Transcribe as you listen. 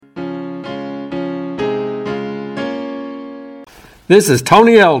This is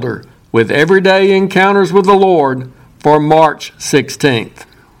Tony Elder with Everyday Encounters with the Lord for March 16th.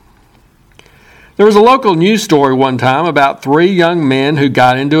 There was a local news story one time about 3 young men who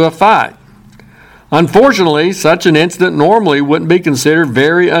got into a fight. Unfortunately, such an incident normally wouldn't be considered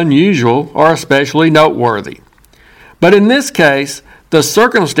very unusual or especially noteworthy. But in this case, the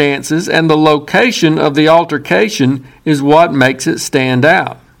circumstances and the location of the altercation is what makes it stand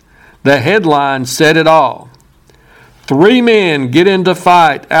out. The headline said it all. 3 men get into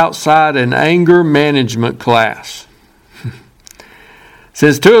fight outside an anger management class.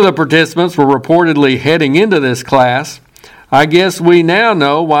 Since 2 of the participants were reportedly heading into this class, I guess we now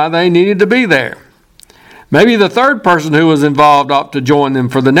know why they needed to be there. Maybe the 3rd person who was involved ought to join them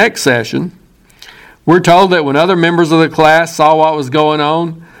for the next session. We're told that when other members of the class saw what was going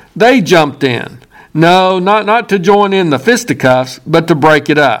on, they jumped in. No, not to join in the fisticuffs, but to break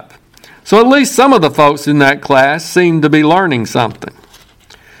it up. So at least some of the folks in that class seemed to be learning something.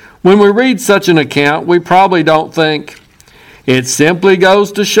 When we read such an account, we probably don't think, it simply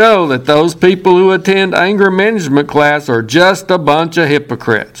goes to show that those people who attend anger management class are just a bunch of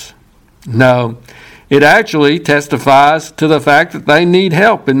hypocrites. No, it actually testifies to the fact that they need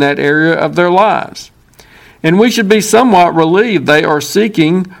help in that area of their lives. And we should be somewhat relieved they are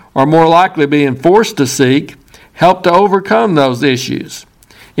seeking, or more likely being forced to seek, help to overcome those issues.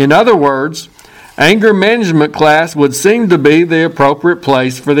 In other words, anger management class would seem to be the appropriate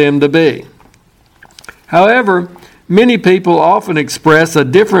place for them to be. However, many people often express a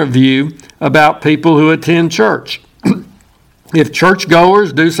different view about people who attend church. If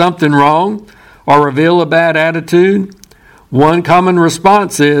churchgoers do something wrong or reveal a bad attitude, one common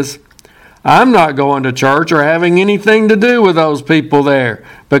response is, I'm not going to church or having anything to do with those people there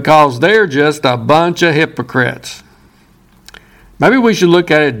because they're just a bunch of hypocrites. Maybe we should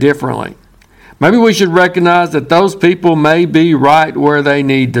look at it differently. Maybe we should recognize that those people may be right where they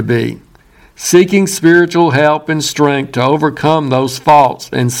need to be, seeking spiritual help and strength to overcome those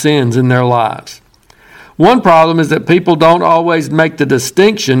faults and sins in their lives. One problem is that people don't always make the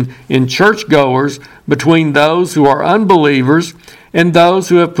distinction in churchgoers between those who are unbelievers and those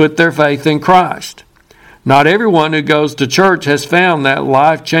who have put their faith in Christ. Not everyone who goes to church has found that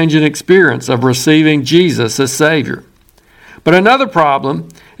life-changing experience of receiving Jesus as Savior. But another problem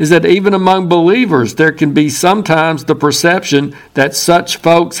is that even among believers, there can be sometimes the perception that such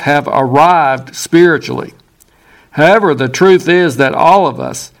folks have arrived spiritually. However, the truth is that all of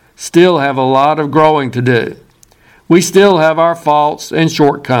us still have a lot of growing to do. We still have our faults and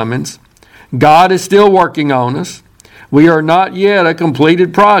shortcomings. God is still working on us. We are not yet a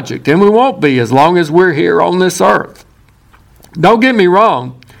completed project, and we won't be as long as we're here on this earth. Don't get me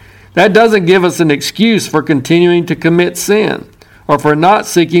wrong. That doesn't give us an excuse for continuing to commit sin or for not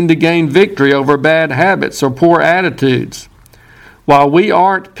seeking to gain victory over bad habits or poor attitudes. While we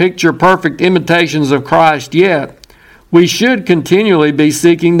aren't picture-perfect imitations of Christ yet, we should continually be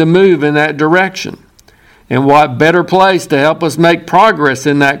seeking to move in that direction. And what better place to help us make progress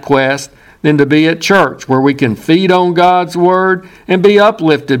in that quest than to be at church, where we can feed on God's Word and be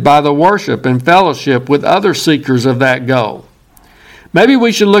uplifted by the worship and fellowship with other seekers of that goal. Maybe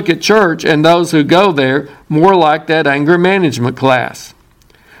we should look at church and those who go there more like that anger management class.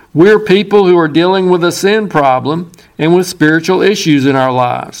 We're people who are dealing with a sin problem and with spiritual issues in our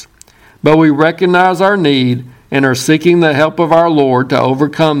lives, but we recognize our need and are seeking the help of our Lord to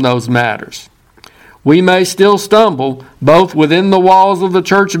overcome those matters. We may still stumble both within the walls of the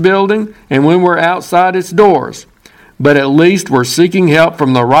church building and when we're outside its doors, but at least we're seeking help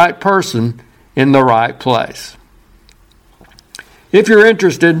from the right person in the right place. If you're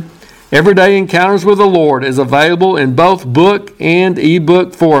interested, Everyday Encounters with the Lord is available in both book and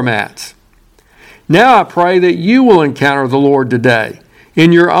ebook formats. Now I pray that you will encounter the Lord today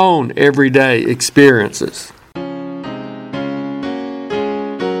in your own everyday experiences.